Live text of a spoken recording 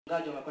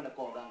wachungaji wamekwenda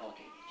kwa waganga wa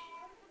kienyeji.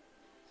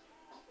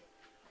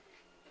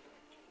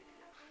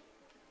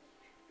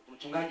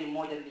 Mchungaji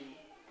mmoja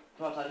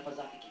nilitoa taarifa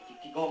zake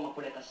Kigoma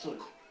kule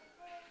Kasulu.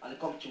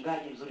 Alikuwa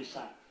mchungaji mzuri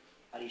sana.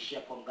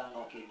 Aliishia kwa mganga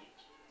wa kienyeji.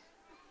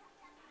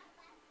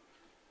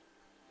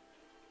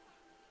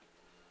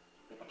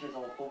 Alipoteza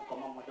wokovu kwa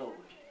mambo madogo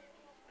tu.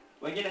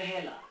 Wengine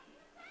hela.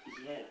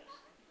 Hizi hela.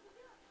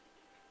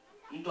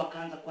 Mtu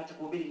akaanza kuacha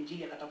kuhubiri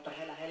injili akatafuta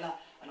hela,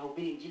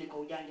 anahubiri injili kwa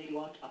ujanja ili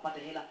watu apate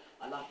hela,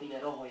 alafu ile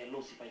roho ya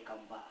Lucifer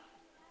ikamvaa.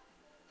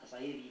 Sasa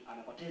hivi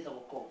amepoteza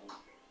wokovu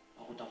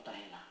kwa kutafuta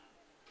hela.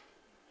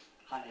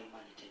 Hana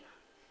imani tena.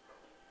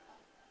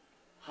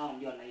 Hao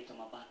ndio wanaitwa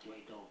mabaki wa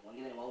Edomu.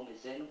 Wengine ni waume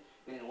zenu,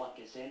 wengine ni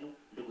wake zenu,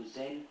 ndugu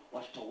zenu,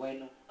 watoto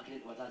wenu, akili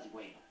ni wazazi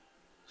wenu.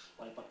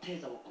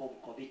 Walipoteza wokovu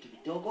kwa vitu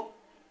vidogo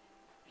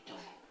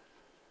vidogo.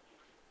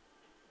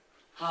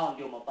 Hao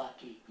ndio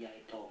mabaki ya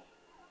Edomu.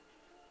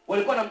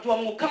 Walikuwa wanamjua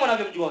Mungu kama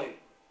unavyomjua wewe,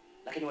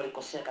 lakini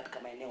walikosea katika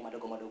maeneo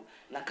madogo madogo.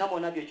 Na kama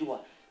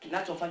unavyojua,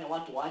 kinachofanya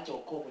watu waache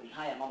wokovu ni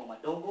haya mambo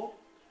madogo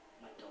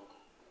madogo.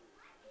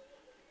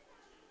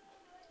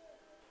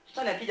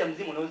 Shetani akija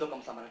mzimu unaweza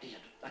kumsambaratisha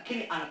tu,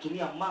 lakini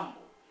anatumia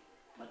mambo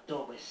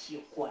madogo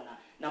yasiyokuwa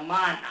na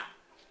maana.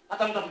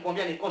 Hata mtu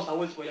akikwambia ni kosa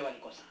huwezi kuelewa ni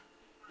kosa.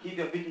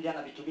 Hivyo vitu ndio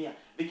anavitumia,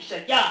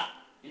 vikishajaa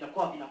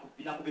vinakuwa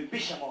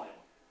vinakubimbisha moyo,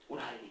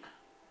 unaharibika.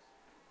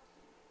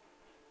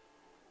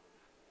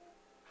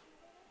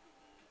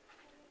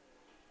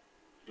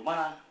 Ndio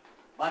maana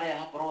baada ya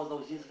hapo roho za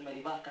uzinzi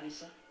zimelivaa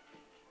kanisa.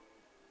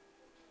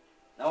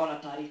 Naona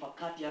taarifa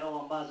kati ya roho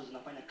ambazo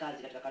zinafanya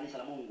kazi katika kanisa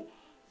la Mungu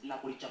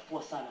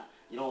zinakulichafua sana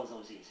ni roho za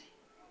uzinzi.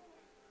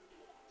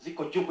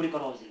 Ziko juu kuliko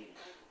roho zingine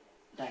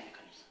ndani ya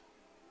kanisa.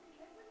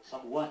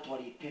 Sababu watu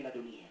waliipenda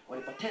dunia,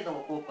 walipoteza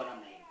wokovu kwa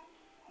namna hiyo.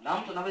 Na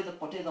mtu anaweza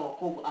kupoteza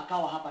wokovu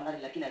akawa hapa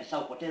ndani lakini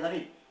alishapoteza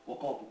nini?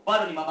 Wokovu.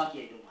 Bado ni mabaki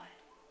ya Edomu haya.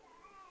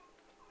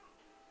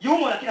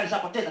 Yumo lakini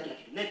alishapoteza kila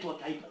kitu.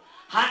 Network haipo.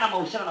 Hana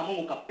mahusiano na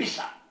Mungu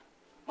kabisa.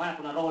 Maana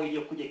kuna roho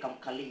iliyokuja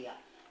ikamkalia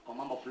kwa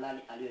mambo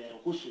fulani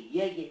aliyoyaruhusu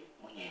yeye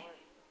mwenyewe.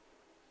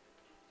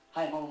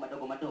 Haya mambo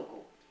madogo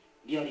madogo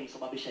ndio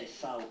yalimsababisha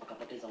Esau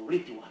akapoteza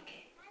urithi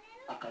wake,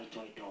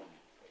 akaitwa Edomu.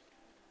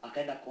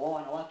 Akaenda kuoa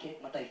wanawake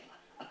mataifa,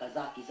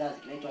 akazaa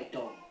kizazi kinaitwa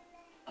Edomu,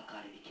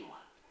 akaharibikiwa.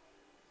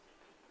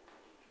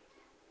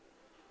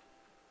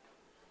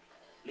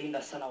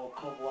 Linda sana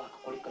wokovu wako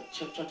kuliko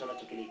chochote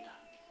unachokilinda.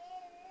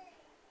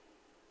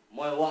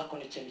 Moyo wako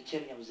ni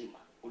chemichemi ya uzima.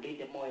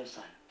 Ulinde moyo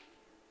sana.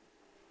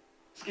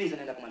 Sikiliza,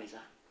 naenda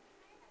kumaliza.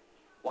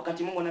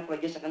 Wakati Mungu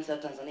anaporejesha kanisa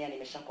la Tanzania,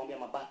 nimeshakwambia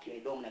mabaki ya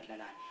Edomu na kina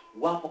nani.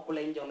 Wapo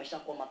kule nje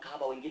wameshakuwa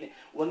makahaba,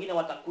 wengine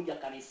watakuja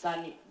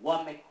kanisani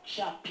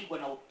wameshapigwa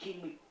na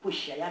ukimwi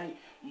pusha, yani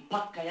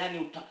mpaka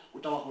yani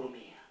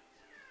utawahurumia.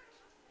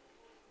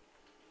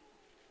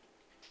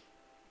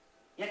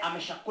 Yani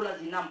ameshakula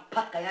zina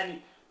mpaka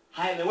yani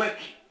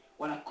haeleweki,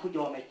 wanakuja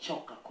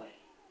wamechoka kweli.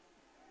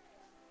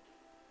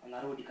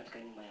 Wanarudi katika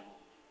nyumba ya Mungu.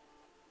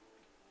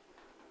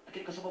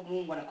 Lakini kwa sababu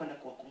Mungu anakwenda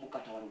kuwakumbuka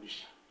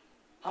atawarudisha.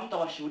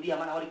 Hamtawashuhudia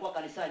maana walikuwa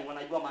kanisani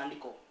wanajua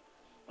maandiko.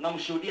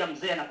 Unamshuhudia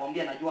mzee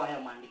anakuambia najua haya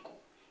maandiko,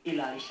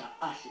 ila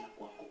alishaasi na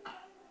kuanguka.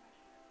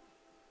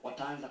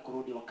 Wataanza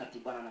kurudi wakati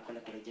Bwana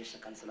anakwenda kurejesha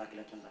kanisa lake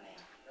la Tanzania.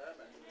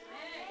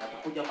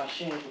 Watakuja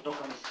mashehe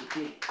kutoka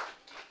msikitini.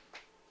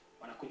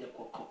 Wanakuja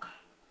kuokoka,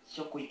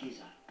 sio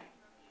kuigiza.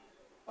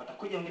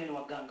 Watakuja wengine ni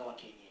waganga wa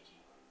kienyeji.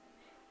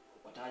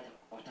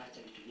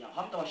 Wataacha vitu vyao.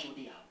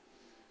 Hamtawashuhudia.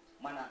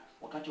 Maana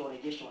wakati wa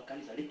urejesho wa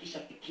kanisa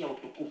likishafikia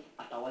utukufu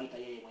atawaita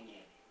yeye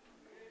mwenyewe.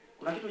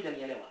 Kuna kitu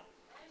hujanielewa?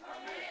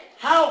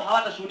 Hao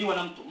hawatashuhudiwa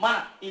na mtu,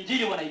 maana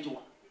injili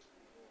wanaijua.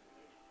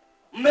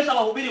 Mmesha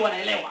wahubiri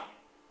wanaelewa.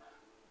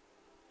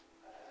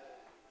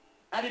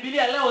 Na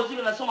Biblia leo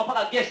zile nasoma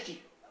mpaka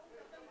gesti.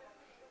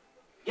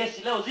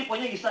 Gesti leo zipo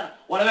nyingi sana,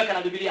 wanaweka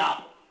na Biblia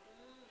hapo.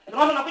 Lakini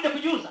watu wanakuja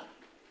kujiuza.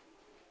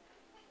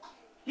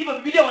 Hivyo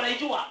Biblia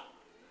wanaijua.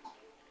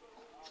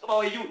 Kama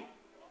hawajui.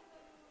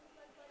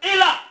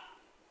 Ila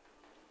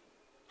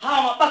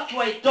hawa mabaki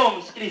wa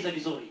Edomu, sikiliza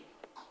vizuri.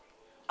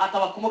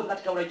 Atawakumbuka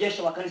katika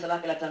urejesho wa kanisa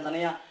lake la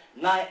Tanzania,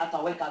 naye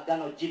ataweka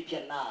agano jipya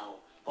nao.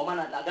 Kwa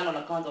maana agano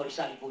la kwanza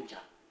walishalivunja.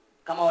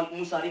 Kama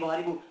Musa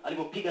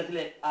alipopiga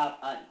zile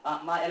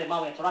yale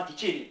mawe ya Torati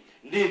chini,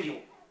 ndivyo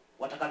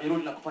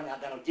watakavyorudi na kufanya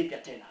agano jipya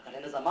tena.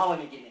 Akatengeneza mawe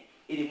mengine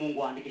ili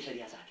Mungu aandike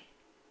sheria zake.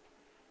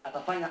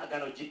 Atafanya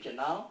agano jipya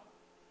nao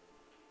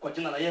kwa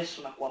jina la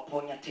Yesu na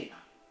kuwaponya tena.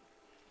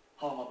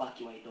 Hawa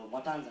mabaki wa Edomu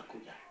wataanza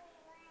kuja.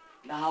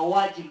 Na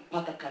hawaji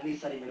mpaka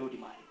kanisa limerudi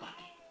mahali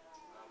pake.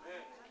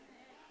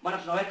 Maana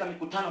tunaweka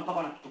mikutano mpaka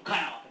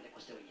wanatutukana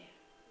Wapentekoste wenyewe.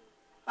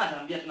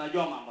 Ataambia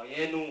tunajua mambo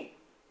yenu.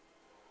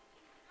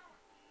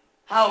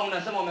 Hao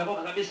mnasema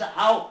wameokoka kabisa,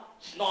 hao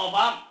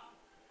snovam.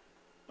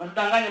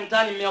 Watudanganya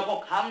mtaani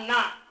mmeokoka,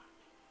 hamna.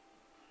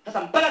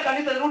 Sasa mpaka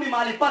kanisa lirudi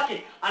mahali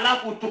pake,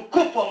 alafu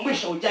utukufu wa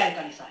mwisho ujae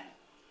kanisani.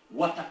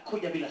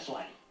 Watakuja bila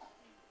swali.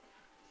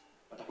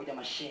 Watakuja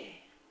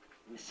mashehe,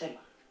 nimesema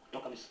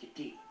kutoka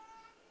misikitini.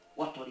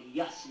 Watu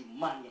waliasi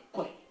imani ya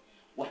kweli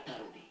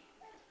watarudi.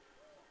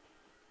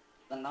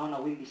 Na naona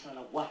wingi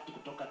sana watu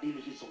kutoka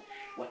dini hizo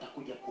watakuja.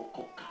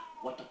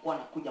 watakuwa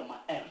nakuja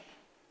maelfu,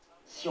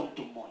 sio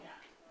mtu mmoja.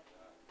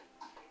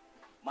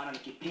 Maana ni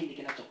kipindi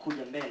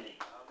kinachokuja mbele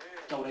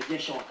cha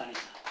urejesho wa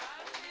kanisa.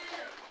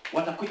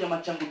 Watakuja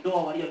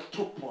machangudoa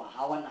waliotupwa,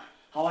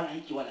 hawana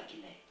hiki wala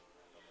kile.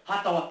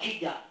 Hata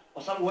wakija,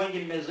 kwa sababu wengi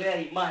mmezoea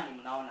imani,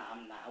 mnaona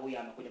hamna, huyu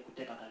amekuja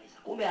kuteka kanisa.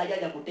 Kumbe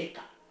hajaja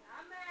kuteka,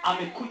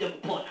 amekuja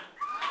kupona.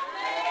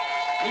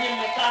 Ninyi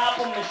mmekaa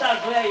hapo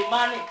mmeshazoea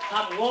imani,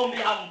 hamuombi,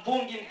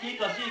 hamfungi,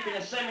 mkiitwa sisi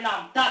kwenye semina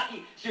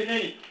hamtaki, sio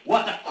nini.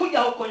 Watakuja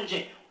huko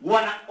nje,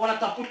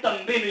 wanatafuta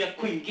mbinu ya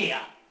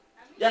kuingia.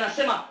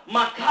 Yanasema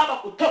makahaba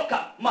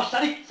kutoka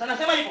mashariki, sana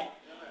sema hivyo.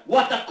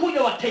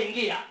 Watakuja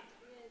wataingia.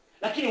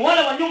 Lakini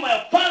wale wa nyuma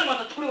ya ufalme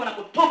watachukuliwa na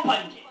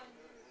kutopa nje.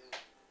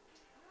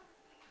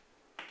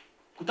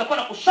 Kutakuwa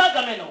na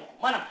kusaga meno huko,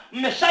 maana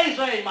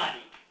mmeshaizoea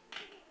imani.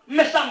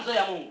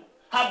 Mmeshamzoea Mungu.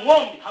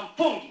 Hamuombi,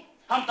 hamfungi,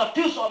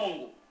 hamtafuti uso wa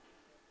Mungu.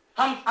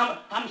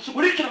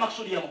 Hamshughuliki na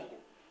makusudi ya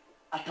Mungu.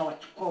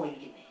 Atawachukua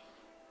wengine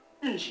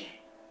nje,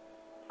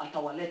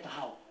 atawaleta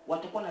hao.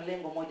 Watakuwa na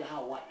lengo moja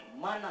hao watu.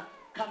 Maana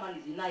kama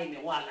ni zinaa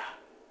imewala,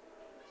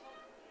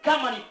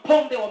 kama ni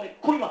pombe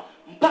wamekunywa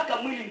mpaka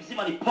mwili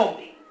mzima ni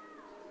pombe,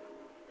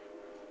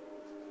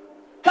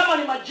 kama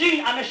ni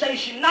majini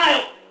ameshaishi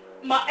nayo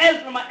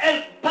maelfu na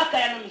maelfu mpaka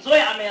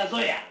yamemzoea,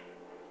 ameyazoea.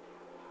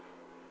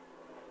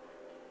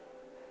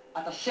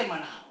 Atasema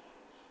nao.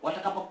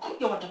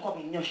 Watakapokuja watakuwa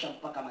wamenyosha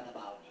mpaka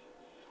madhabahuni.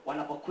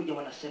 Wanapokuja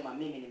wanasema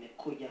mimi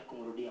nimekuja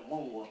kumrudia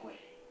Mungu wa kweli.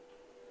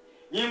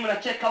 Nyinyi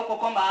mnacheka huko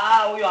kwamba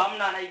huyo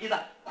hamna, anaigiza.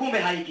 Kumbe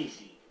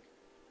haigizi.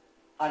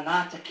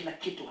 Anaacha kila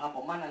kitu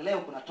hapo, maana leo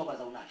kuna toba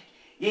za unafiki.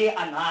 Yeye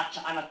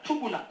anaacha,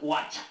 anatubu na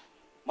kuacha.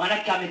 Maana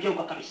yake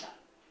amegeuka kabisa.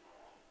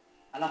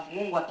 Alafu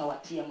Mungu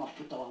atawatia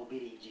mafuta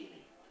wahubiri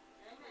injili.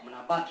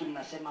 Mnabaki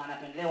mnasema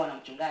anapendelewa na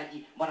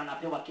mchungaji, mbona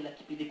anapewa kila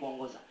kipindi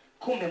kuongoza.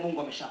 Kumbe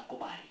Mungu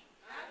ameshamkubali.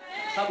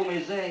 Kwa sababu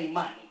umezoea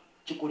imani,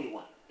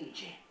 chukuliwa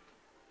nje.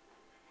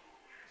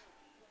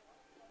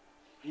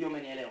 Hiyo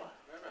umenielewa?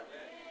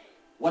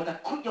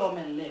 Watakuja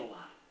wamelewa,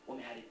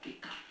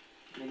 wameharibika.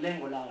 Ni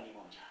lengo lao ni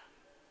moja.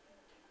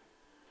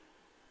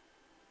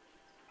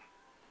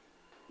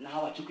 Na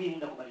hawachukui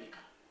muda kubadilika.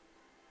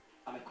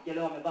 Amekuja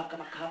leo amevaa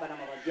kama kahaba na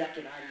mavazi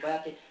yake na nyumba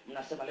yake,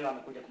 mnasema leo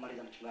amekuja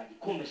kumaliza mchungaji.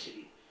 Kumbe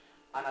sivyo.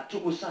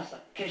 Anatubu sasa,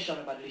 kesho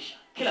amebadilisha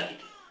kila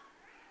kitu.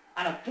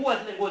 Anafua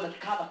zile nguo za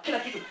kikahaba, kila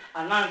kitu,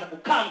 anaanza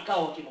kukaa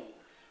mkao wa kimungu.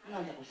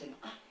 Mnaanza kusema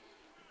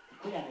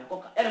kweli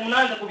ameokoka. Yaani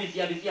mnaanza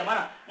kuvizia,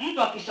 maana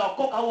mtu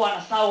akishaokoka huwa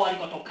anasahau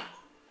alikotoka.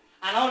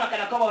 Anaona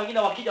kana kwamba wengine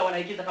wakija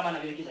wanaigiza kama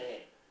anavyoigiza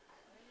yeye.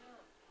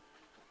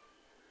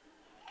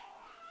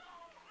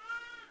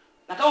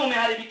 Na kama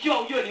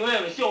umeharibikiwa ujue ni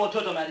wewe, sio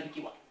watoto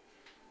wameharibikiwa.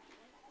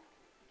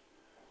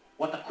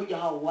 Watakuja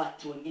hao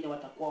watu wengine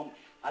watakuwa,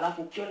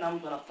 alafu ukiona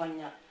mtu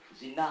anafanya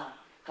zinaa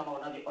kama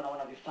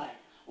wanavyofanya,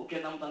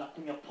 ukiona mtu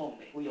anakunywa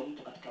pombe, huyo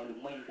mtu katika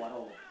ulimwengu wa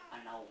roho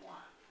anaumwa,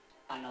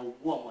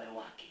 anaugua moyo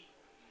wake.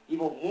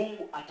 Hivyo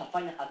Mungu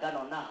atafanya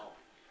agano nao.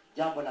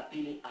 Jambo la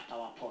pili,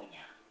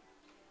 atawaponya.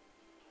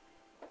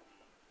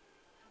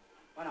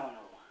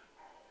 Wanaumwa.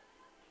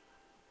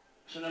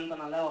 Sio mtu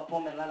analewa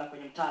pombe, analala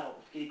kwenye mtaro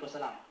ufikiri iko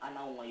salama,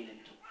 anaumwa yule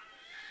mtu.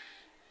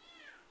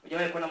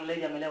 Unajua kuna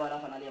mlevi amelewa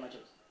alafu analia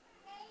machozi.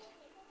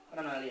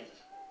 Analia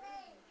sasa.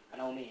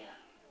 Anaumia.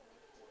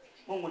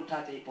 Mungu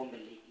nitate hii pombe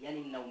lini? Yaani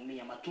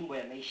ninaumia, matumbo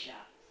yameisha.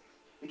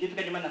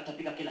 Nikifika nyumbani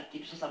natapika kila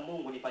kitu. Sasa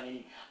Mungu nifanye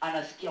nini?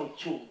 Anasikia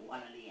uchungu,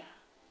 analia.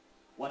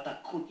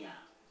 Watakuja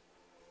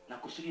na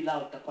kusudi lao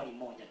litakuwa ni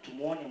moja.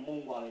 Tumuone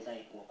Mungu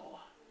awezaye kuokoa.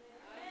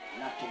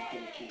 Na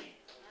tumtumikie.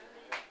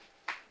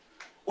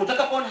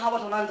 Utakapoona hawa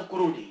tunaanza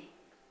kurudi,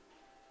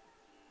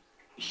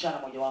 ishara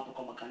mojawapo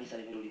kwamba kanisa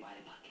limerudi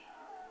mahali pake.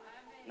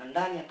 Na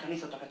ndani ya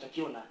kanisa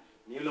utakachokiona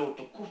ni ule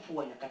utukufu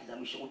wa nyakati za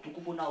mwisho.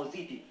 Utukufu nao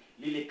zidi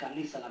lile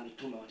kanisa la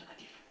mitume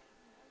watakatifu.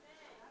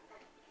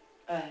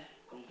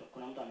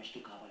 Kuna mtu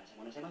ameshtuka hapo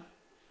anasema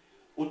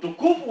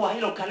utukufu wa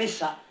hilo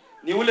kanisa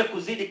ni ule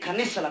kuzidi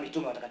kanisa la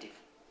mitume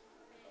watakatifu,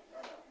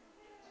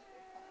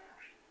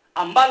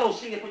 ambalo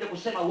usingekuja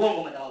kusema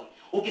uongo madhabahuni.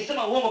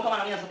 Ukisema uongo kama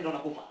na sasa ndio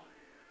unakufa.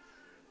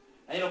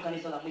 Na hilo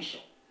kanisa la mwisho,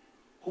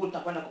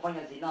 hutakwenda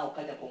kufanya zinaa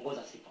ukaja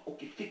kuongoza sifa.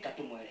 Ukifika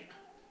tu mweleka.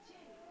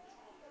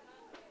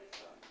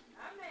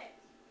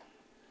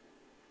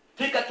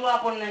 Fika tu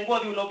hapo, ninaingua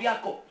viuno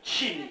vyako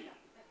chini.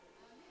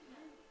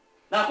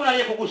 Na hakuna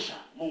aliyekugusa,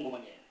 Mungu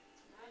mwenyewe.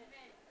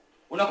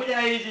 Unakuja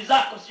na hizi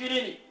zako sio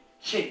nini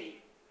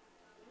chini.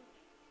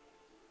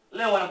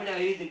 Leo wanakuja na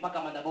hizi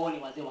mpaka madhabahuni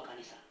wazee wa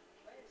kanisa.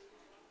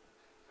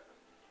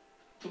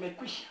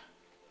 Tumekwisha.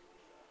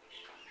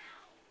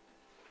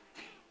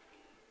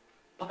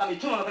 Mpaka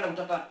mitume wanapenda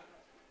kutafuta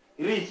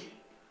rizi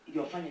ili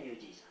wafanye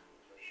miujiza.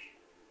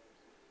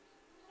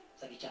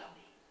 Sakichawi.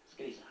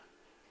 Sikiliza.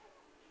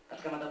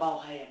 Katika madhabahu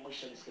haya ya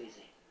mwisho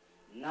nisikilize.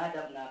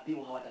 Nadab na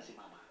Abihu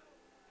hawatasimama.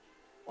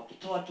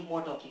 Wakitoa tu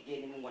moto wa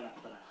kigeni, Mungu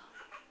anakutana nao.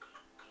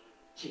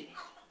 Chini.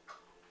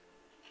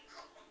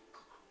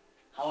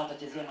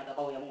 Hawatachezea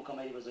madhabahu ya Mungu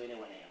kama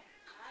ilivyozoelewa leo.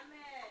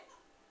 Amen.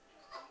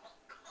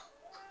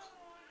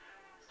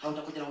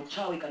 Hautakuja na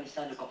uchawi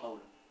kanisani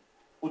ukafaulu.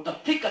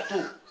 Utafika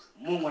tu,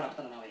 Mungu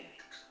anakutana na wewe.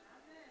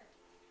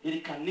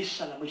 Hili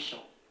kanisa la mwisho,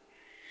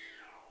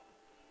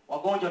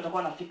 wagonjwa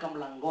watakuwa wanafika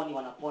mlangoni,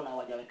 wanapona,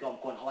 hawajawekewa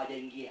mkono,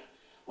 hawajaingia.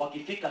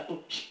 Wakifika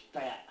tu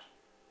tayari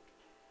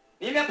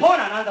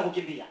nimepona, anaanza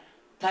kukimbia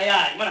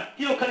tayari, maana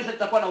hilo kanisa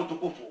litakuwa na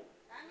utukufu.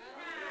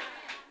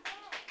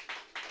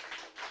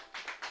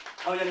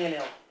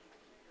 Hawajanielewa.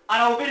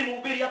 Anahubiri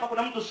mhubiri hapa,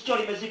 kuna mtu sikio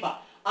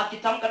limeziba,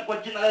 akitamka kwa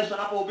jina la Yesu,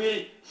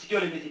 anapohubiri sikio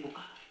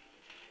limezibuka.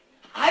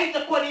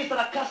 Haitakuwa ni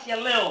sarakasi ya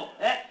leo,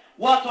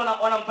 watu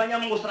wanamfanyia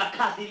Mungu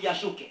sarakasi ili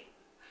ashuke.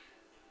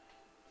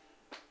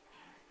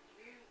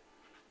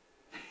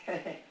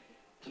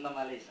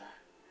 Tunamaliza.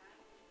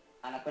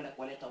 Anakwenda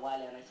kuwaleta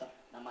wale, anasema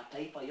na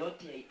mataifa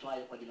yote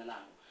yaitwayo kwa jina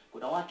langu.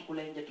 Kuna watu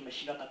kule nje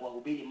tumeshindwa hata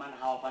kuwahubiri, maana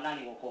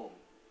hawafanani wokovu.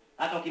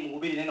 Hata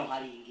ukimhubiri neno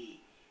haliingii,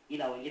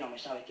 ila wengine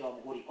wameshawekewa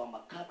muhuri kwamba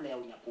kabla ya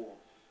unyakuo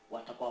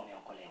watakuwa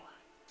wameokolewa.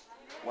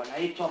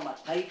 Wanaitwa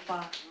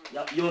mataifa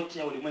yote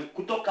ya ulimwengu,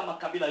 kutoka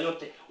makabila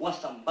yote,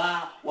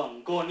 Wasambaa,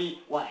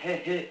 Wangoni,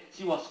 Wahehe,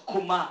 si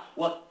Wasukuma,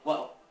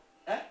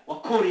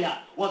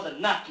 Wakuria,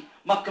 Wazanaki,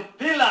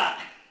 makabila,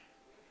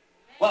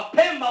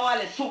 Wapemba,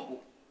 wale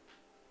Sugu.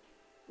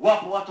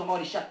 Wapo watu ambao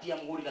walishatia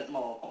muhuri, lazima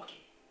waokoke.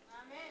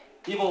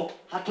 Hivyo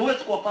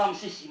hatuwezi kuwafahamu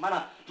sisi,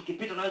 maana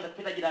tukipita unaweza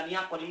kupita jirani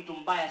yako ni mtu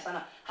mbaya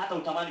sana, hata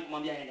utamani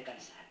kumwambia aende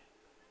kanisani,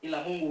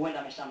 ila Mungu huenda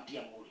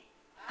ameshamtia muhuri.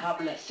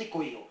 Kabla siku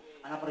hiyo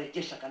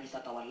anaporejesha kanisa,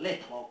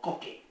 atawaleta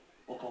waokoke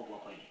wokovu wa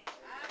kweli.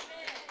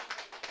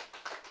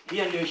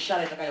 Hiyo ndio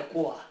ishara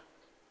itakayokuwa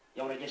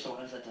ya urejesho wa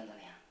kanisa la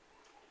Tanzania.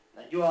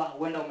 Najua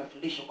huenda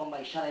umefundishwa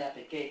kwamba ishara ya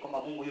pekee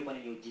kwamba Mungu yupo ni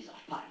miujiza.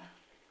 Hapana.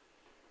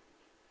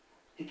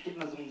 Hiki kitu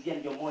tunazungumzia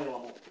ndio moyo wa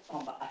Mungu,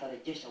 kwamba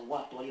atarejesha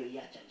watu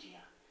walioiacha njia.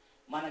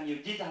 Maana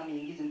miujiza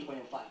hamiingizi mtu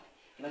kwenye ufalme.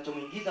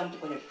 Kinachomuingiza mtu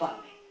kwenye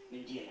ufalme ni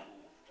njia ya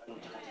Mungu ya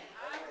utakatifu.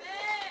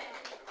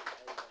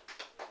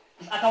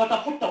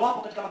 Atawatafuta,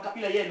 wapo katika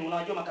makabila yenu.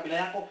 Unajua makabila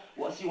yako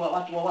si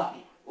watu wa wapi?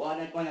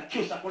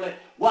 Wanakyusa kule,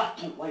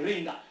 watu wa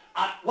Iringa.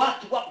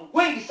 Watu wapo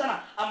wengi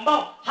sana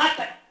ambao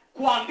hata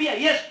kuambia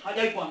Yesu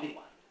hajawahi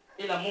kuambiwa,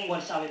 ila Mungu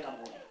alishaweka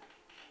muhuri.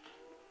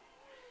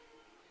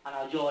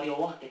 Anajua walio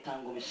wake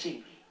tangu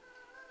misingi.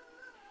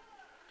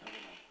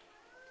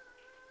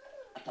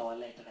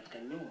 Atawaleta katika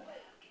nyumba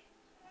yake,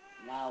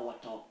 nao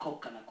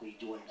wataokoka na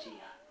kuijua njia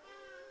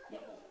ya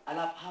Mungu.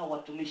 Alafu hao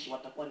watumishi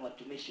watakuwa ni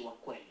watumishi wa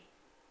kweli.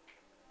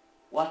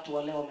 Watu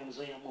wale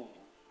wamemzoea Mungu,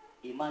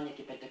 imani ya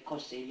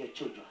Kipentekoste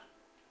iliyochujwa.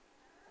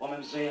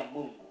 Wamemzoea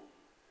Mungu,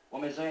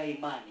 wamezoea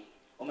imani,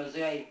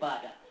 wamezoea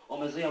ibada,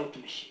 wamezoea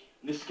utumishi.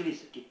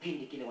 Nisikilize,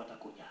 kipindi kile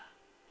watakuja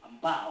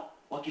ambao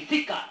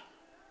wakifika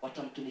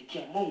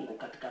watamtumikia Mungu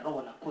katika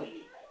roho na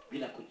kweli,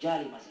 bila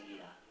kujali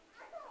mazingira.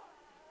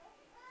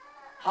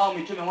 Hao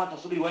mitume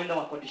watasubiri waende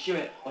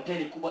wakodishiwe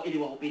hoteli kubwa ili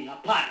wahubiri?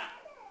 Hapana.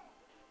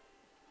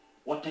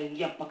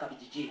 Wataingia mpaka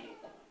vijijini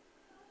huko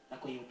na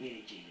kuihubiri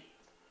Injili.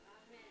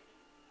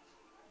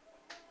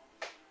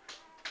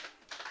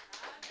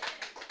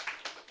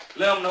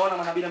 Leo mnaona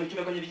manabii na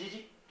mitume kwenye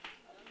vijiji.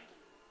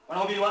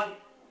 Wanahubiri wapi?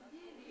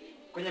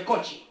 Kwenye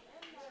kochi.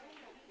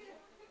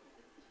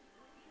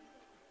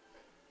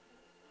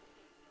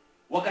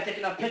 Wakati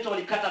kina Petro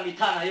walikata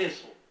mitaa na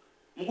Yesu,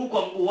 mguu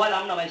kwa mguu, wala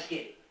hamna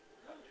baisikeli.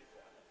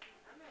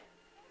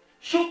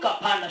 Shuka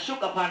panda,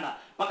 shuka panda,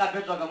 mpaka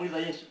Petro akamuuliza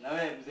Yesu, na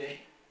wewe mzee,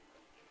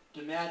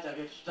 tumeacha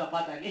vyetu,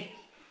 tutapata nini?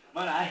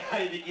 Maana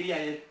haifikiria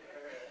Yesu.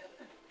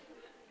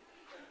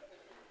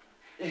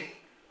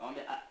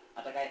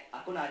 Atakaye,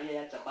 hakuna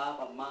aliyeacha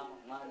baba, mama,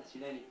 mwana, si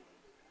nini,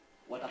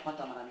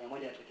 watapata mara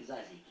 100 katika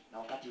kizazi hiki, na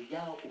wakati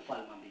ujao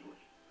ufalme wa mbinguni.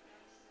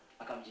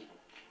 Akamjibu,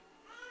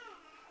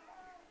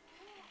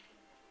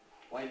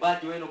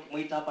 waimbaji wenu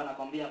ukimuita hapa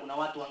nakwambia una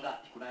watu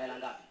wangapi, kuna hela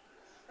ngapi?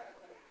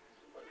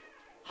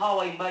 Hao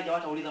waimbaji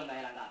hawatauliza mna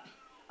hela ngapi,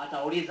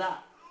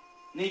 atauliza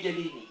nije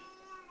lini.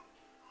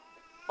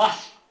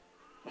 Basi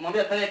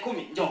namwambia tarehe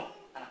 10 njoo,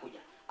 anakuja,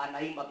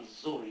 anaimba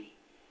vizuri,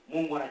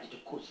 Mungu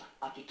anajitukuza.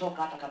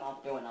 Akitoka hata kama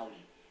hakupewa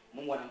nauli,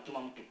 Mungu anamtuma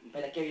mtu,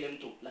 mpelekee yule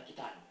mtu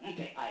 500,000,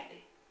 mpe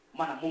aende,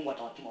 maana Mungu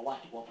atawatuma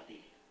watu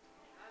kuwafadhili.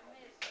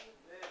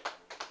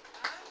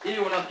 Ili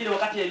unafikiri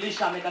wakati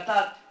Elisha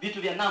amekataa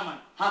vitu vya Naaman,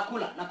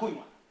 hakula na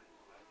kunywa?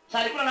 Sasa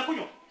alikula na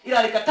kunywa, ila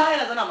alikataa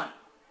hela za Naaman.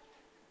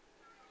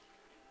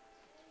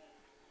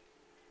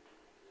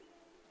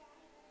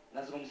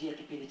 Nazungumzia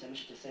kipindi cha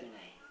mwisho cha semina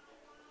hii.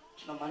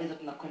 Tunamaliza,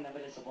 tunakwenda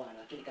mbele za Bwana,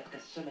 lakini katika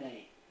semina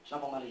hii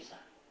tunapomaliza,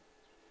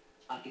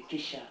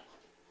 hakikisha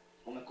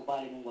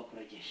umekubali Mungu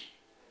akurejeshe.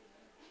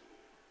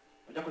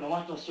 Unajua kuna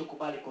watu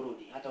wasiokubali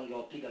kurudi, hata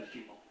ungewapiga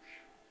vifimbo.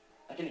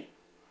 Lakini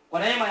kwa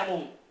neema ya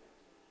Mungu,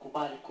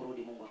 kubali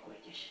kurudi, Mungu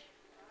akurejeshe.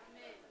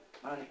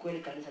 Maana ni kweli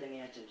kanisa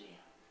limeacha njia.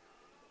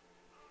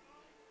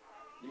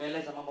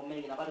 Nimeeleza mambo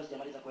mengi na bado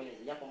sijamaliza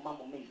kueleza. Yapo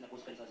mambo mengi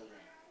zinakuhusu kanisa sasa.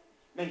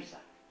 Mengi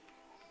sana.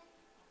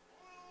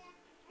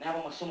 Na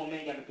yapo masomo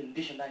mengi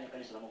yamepindishwa ndani ya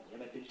kanisa la Mungu.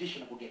 Yamepindishwa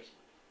na kugeuzwa.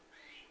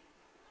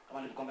 Kama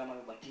nilivyokuambia,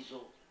 mambo ya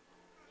batizo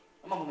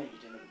na mambo mengi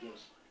tena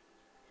kugeuzwa.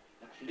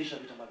 Na kufundisha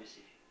vitu ambavyo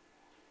sivyo.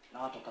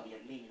 Na watu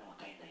wakaviamini na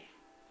wakaenda hivyo.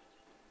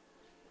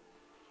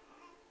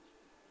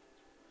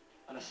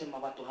 Anasema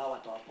watu hawa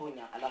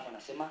atawaponya, alafu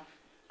anasema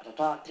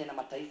Atatoa tena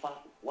mataifa,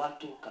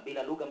 watu,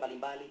 kabila, lugha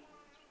mbalimbali,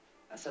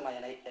 nasema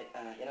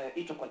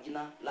yanayoitwa kwa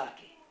jina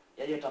lake,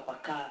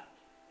 yaliyotapakaa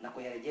na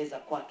kuyarejeza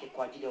kwake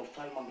kwa ajili ya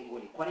ufalme wa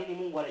mbinguni. Kwa nini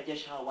Mungu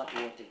arejesha hao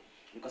watu wote?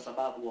 Ni kwa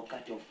sababu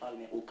wakati wa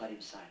ufalme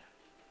ukaribu sana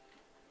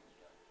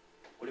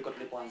kuliko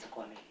tulipoanza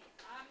kuamini.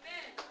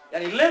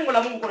 Yaani lengo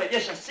la Mungu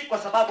kurejesha si kwa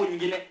sababu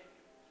nyingine,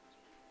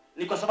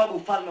 ni kwa sababu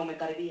ufalme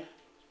umekaribia.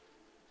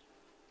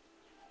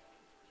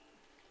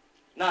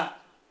 Na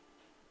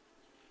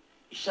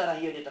ishara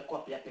hiyo ndio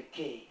itakuwa ya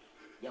pekee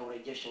ya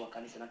urejesho wa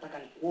kanisa. Nataka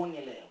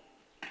nikuonye leo,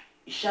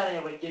 ishara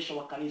ya urejesho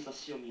wa kanisa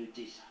sio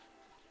miujiza.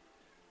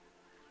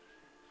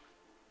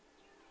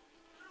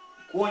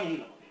 Kuonye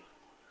hilo.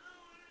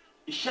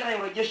 Ishara ya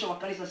urejesho wa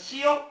kanisa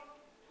sio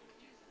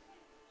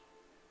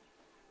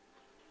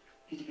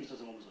hizi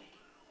kilichozungumzwa hiki.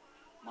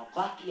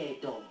 Mabaki ya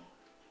Edomu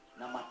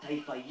na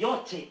mataifa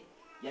yote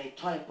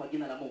yaitwaye kwa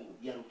jina la Mungu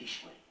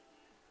yarudishwe.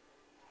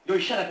 Ndio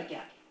ishara pekee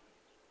yake.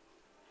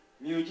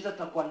 Miujiza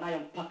tutakuwa nayo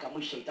mpaka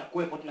mwisho,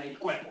 itakuwepo, tuna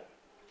ilikuwepo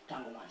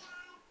tangu mwanzo.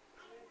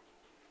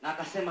 Na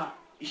akasema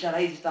ishara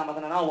hizi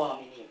zitaambatana nao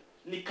waaminio.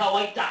 Ni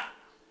kawaida.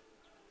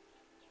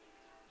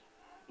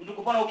 Mtu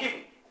kupona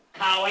ukimwi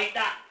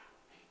kawaida.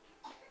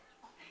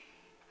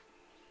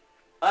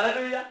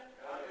 Haleluya.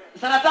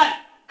 Saratani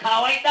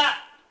kawaida.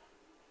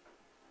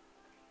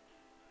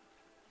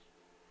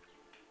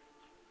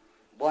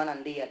 Bwana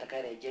ndiye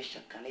atakayerejesha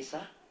kanisa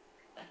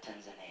la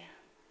Tanzania.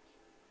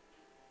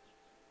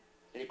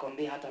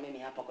 Nilikwambia hata mimi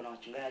hapa kuna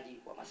wachungaji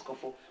wa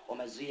maskofu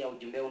wamezuia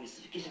ujumbe huu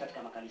nisifikishe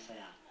katika makanisa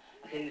yao.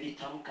 Lakini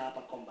nilitamka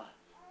hapa kwamba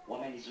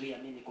wamenizuia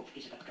mimi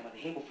kufikisha katika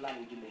madhehebu fulani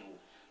ujumbe huu.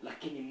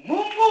 Lakini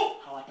Mungu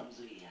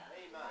hawatamzuia.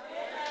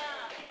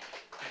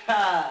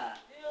 Amen.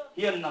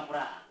 Hiyo nina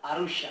furaha.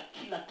 Arusha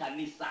kila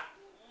kanisa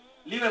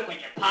liwe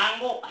kwenye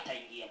pango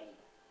ataingia Mungu.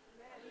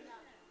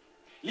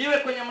 Liwe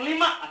kwenye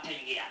mlima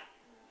ataingia.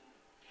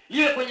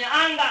 Liwe kwenye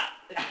anga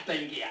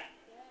ataingia.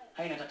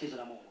 Haina tatizo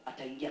la Mungu.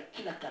 Ataingia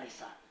kila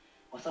kanisa.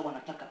 Kwa sababu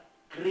anataka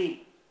cream,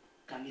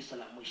 kanisa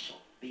la mwisho,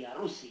 bi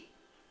harusi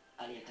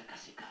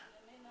aliyetakasika.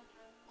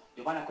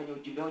 Ndio maana kwenye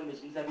ujumbe wangu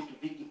nimezungumzia vitu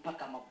vingi,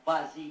 mpaka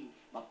mavazi,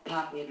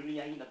 mapambo ya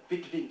dunia hii na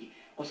vitu vingi,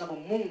 kwa sababu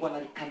Mungu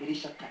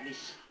analikamilisha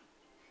kanisa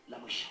la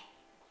mwisho.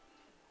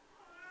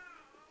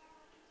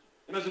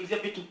 Nimezungumzia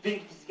vitu vingi,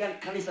 jinsi gani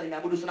kanisa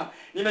limeabudu sanamu.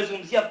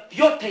 Nimezungumzia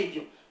vyote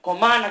hivyo. Kwa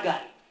maana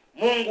gani?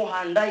 Mungu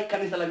haandai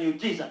kanisa la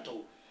miujiza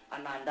tu,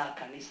 anaandaa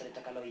kanisa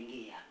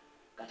litakaloingia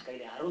katika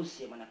ile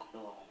harusi ya mwana kondoo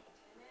wa Mungu.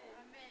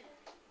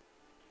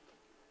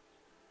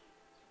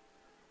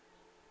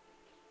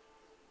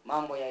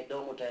 Mambo ya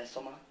Edomu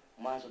utayasoma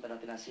Mwanzo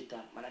 36,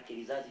 maana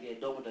vizazi vya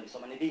Edomu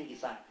utavisoma, ni vingi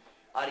sana.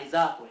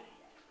 Alizaa kweli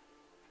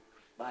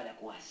baada ya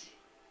kuasi.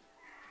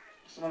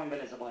 Tusimame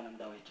mbele za Bwana,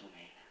 muda wetu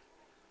umeenda.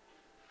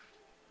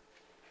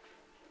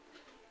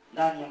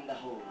 Ndani ya muda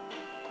huu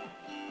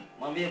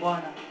mwambie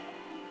Bwana,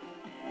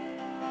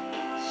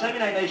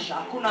 semina inaisha.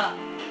 Hakuna,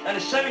 yani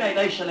semina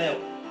inaisha leo.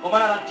 Kwa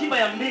maana ratiba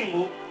ya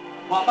mbingu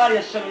kwa habari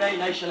ya semina hii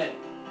inaisha leo.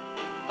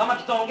 Kama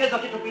tutaongeza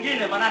kitu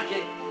kingine, manake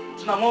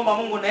tunamwomba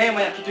Mungu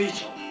neema ya kitu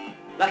hicho.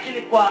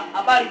 Lakini kwa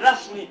habari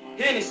rasmi,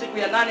 hii ni siku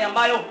ya 8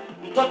 ambayo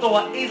mtoto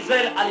wa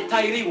Israel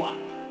alitairiwa.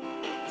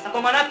 Sasa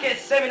kwa manake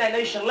semina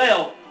inaisha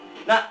leo,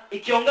 na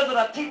ikiongezwa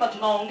ratiba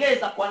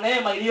tunaongeza kwa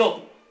neema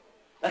iliyopo.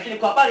 Lakini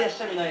kwa habari ya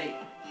semina hii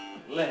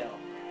leo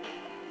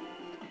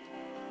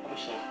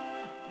mwisho.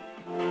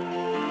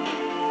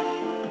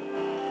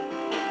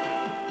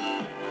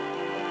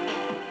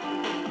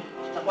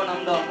 Tutakuwa na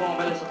muda wa kuomba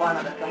mbele za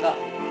Bwana dakika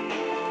ngapi?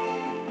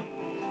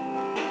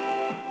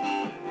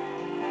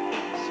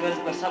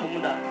 Siwezi kuhesabu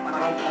muda, maana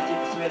Roho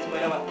Mtakatifu siwezi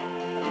kuelewa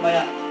ratiba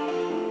yake.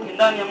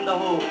 Ndani ya muda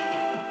huu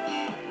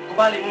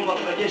kubali Mungu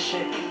akurejeshe,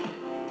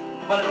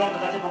 kubali Roho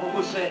Mtakatifu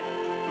akuguse,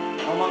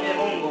 na umwambie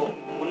Mungu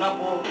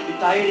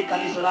unapojitahiri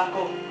kanisa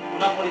lako,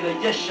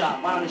 unapolirejesha,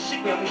 maana ni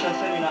siku ya mwisho ya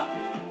semina,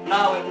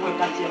 nawe uwe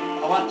kati ya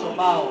watu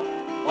ambao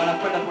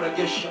wanakwenda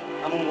kurejeshwa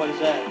na Mungu wa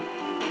Israeli.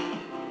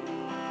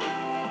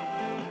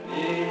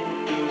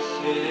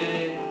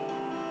 Niguse,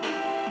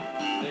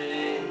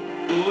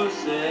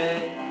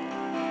 niguse,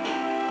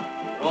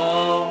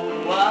 Roho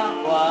wa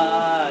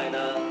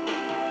Bwana,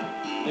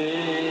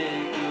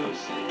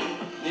 niguse,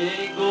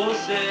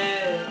 niguse,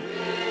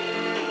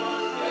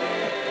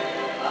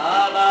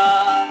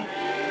 Baba,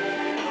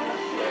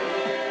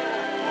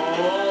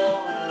 oh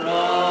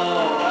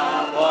Roho wa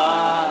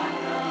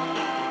Bwana,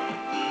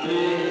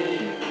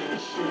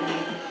 niguse,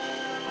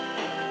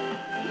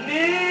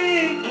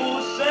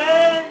 niguse,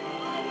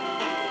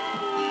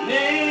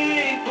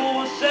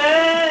 niguse,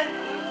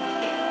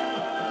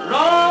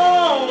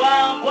 Roho wa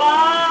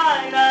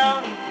Bwana,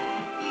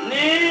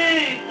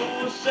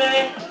 niguse,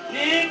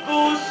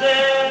 niguse,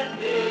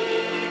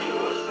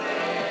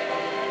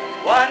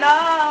 Bwana,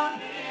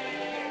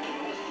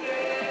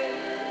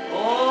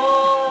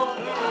 oh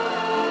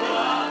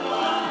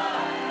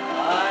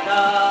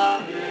Bwana,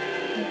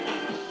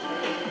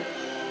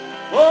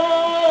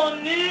 oh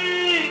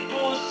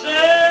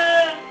niguse,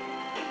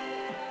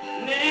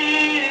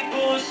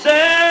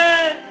 niguse,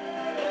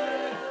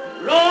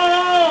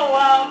 Roho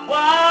wa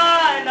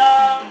Bwana,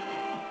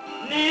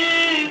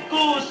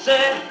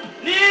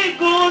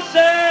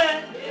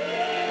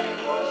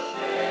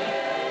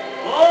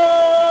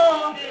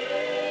 Oh,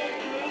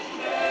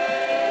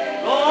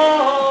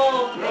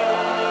 oh,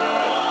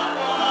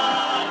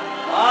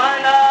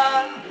 Bwana,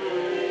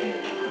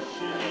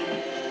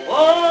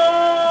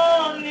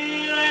 oh,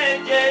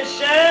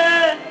 nirejeshe,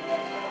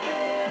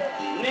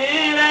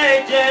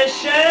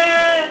 nirejeshe,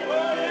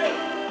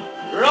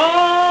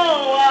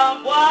 Roho wa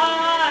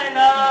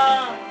Bwana,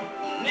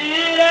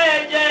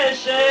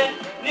 nirejeshe,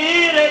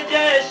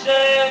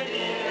 nirejeshe,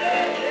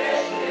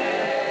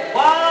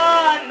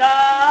 Bwana,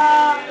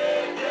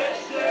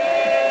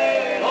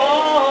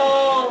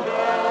 oh,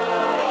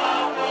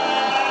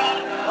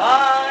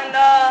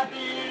 Bwana,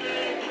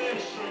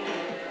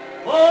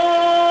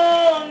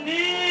 oh,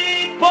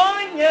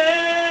 niponye,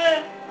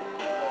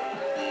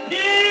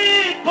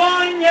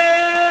 niponye,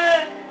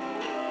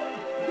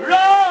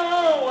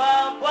 Roho wa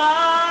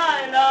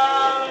Bwana,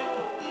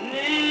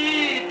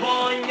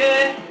 niponye,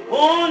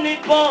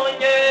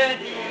 uniponye,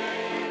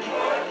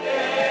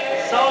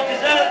 sauti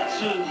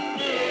zetu,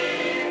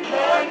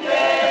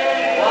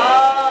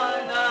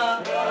 Bwana,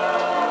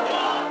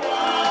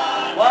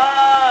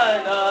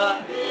 Bwana,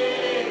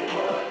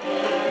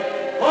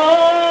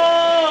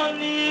 oh,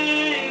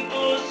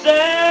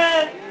 niguse,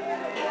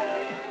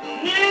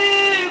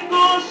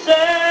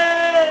 niguse,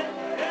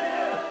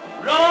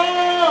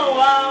 Roho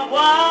wa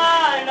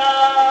Bwana,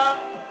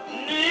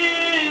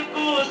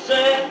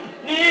 niguse,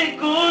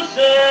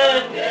 niguse,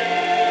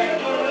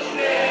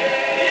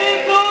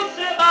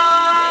 niguse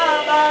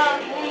Baba,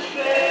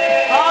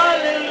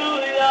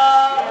 haleluya,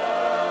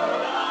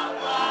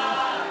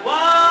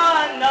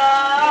 Bwana,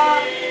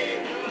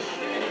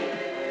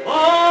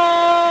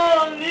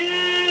 oh,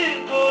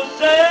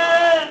 niguse,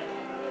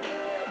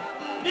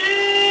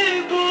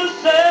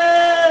 niguse,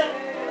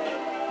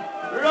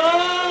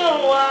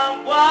 Roho wa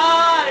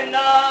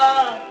Bwana,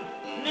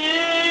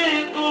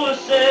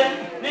 niguse,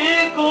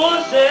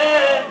 niguse,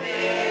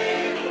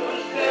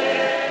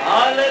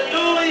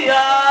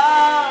 haleluya,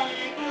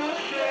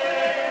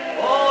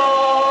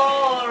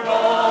 oh,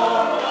 Roho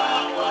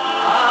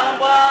wa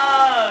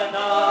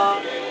Bwana,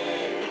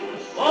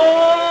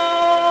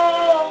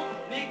 oh,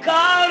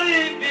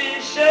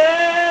 nikaribishe,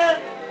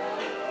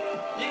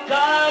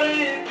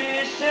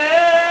 nikaribishe,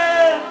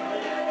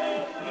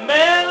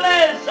 mbele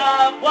za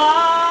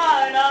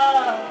Bwana,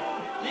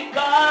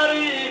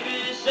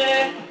 nikaribishe,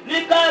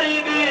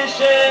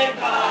 nikaribishe,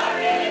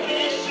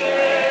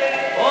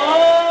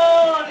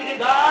 oh,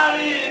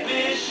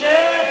 nikaribishe,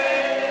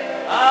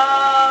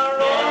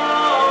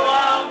 Roho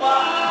wa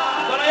Bwana,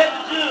 mikono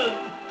yetu juu,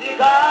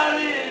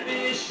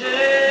 nikaribishe,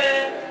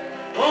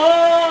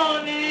 oh,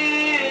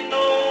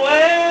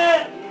 ninue,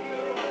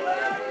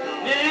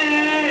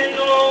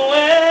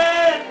 ninue,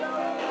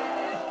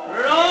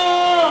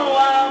 Roho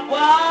wa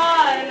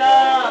Bwana,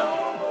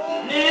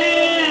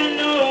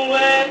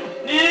 ninue,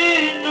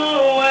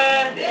 ninue,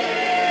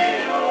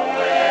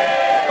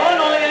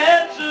 mikono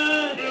yetu,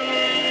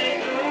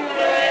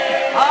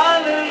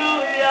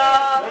 haleluya,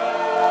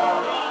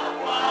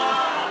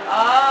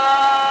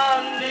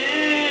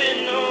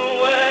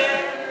 ninue,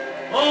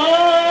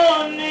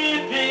 oh,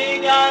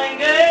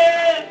 nipinyange,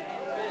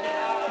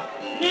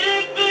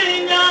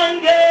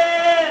 nipinyange,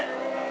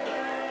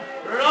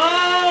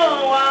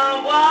 Roho wa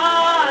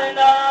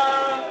Bwana,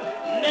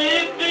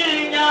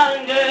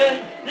 nipinyange,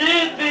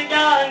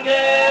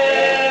 nipinyange,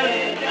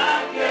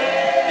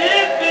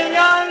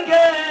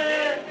 nipinyange,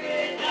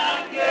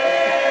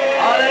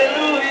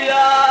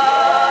 haleluya,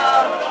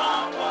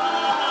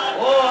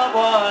 oh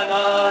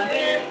Bwana,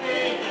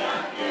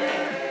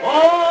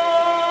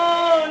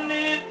 oh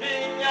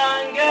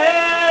nipinyange,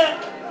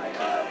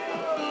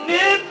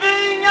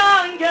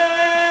 nipinyange,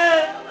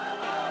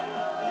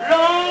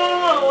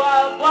 Roho wa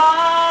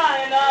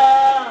Bwana,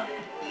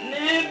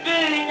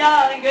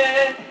 nipinyange,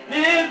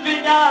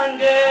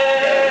 nipinyange,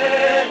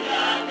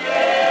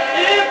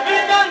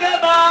 nipinyange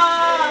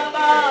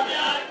Baba,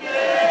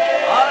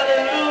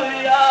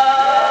 haleluya,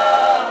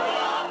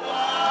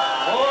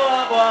 oh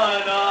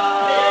Bwana,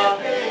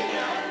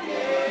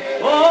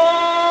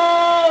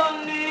 oh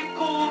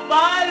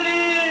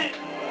nikubali,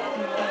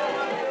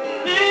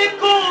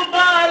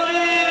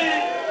 nikubali,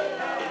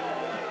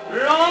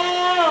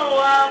 Roho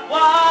wa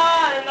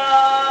Bwana,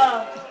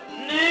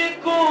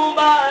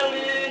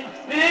 nikubali,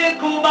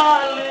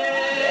 nikubali,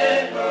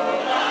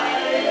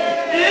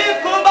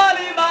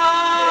 nikubali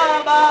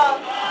Baba,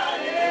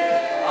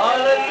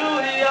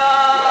 haleluya,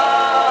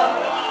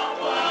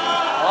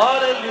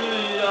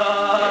 haleluya,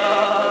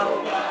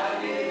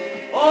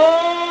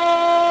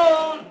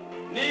 oh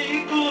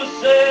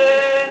niguse,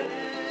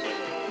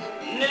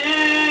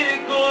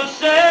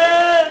 niguse,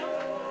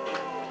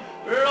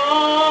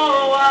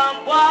 Roho wa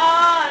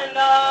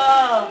Bwana,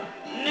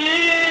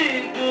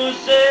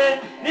 niguse,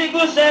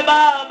 niguse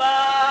Baba,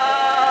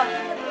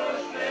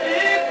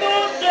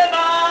 niguse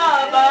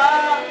Baba,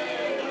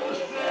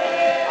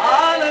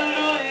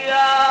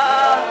 haleluya,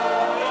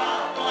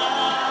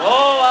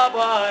 Roho wa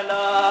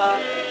Bwana,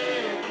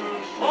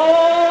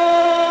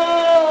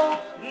 oh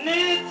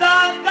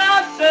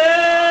nitakase,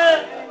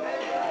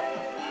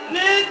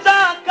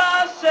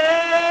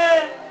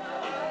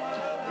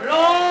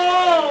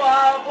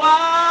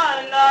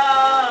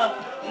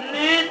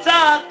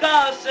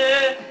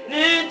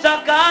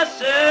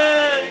 nitakase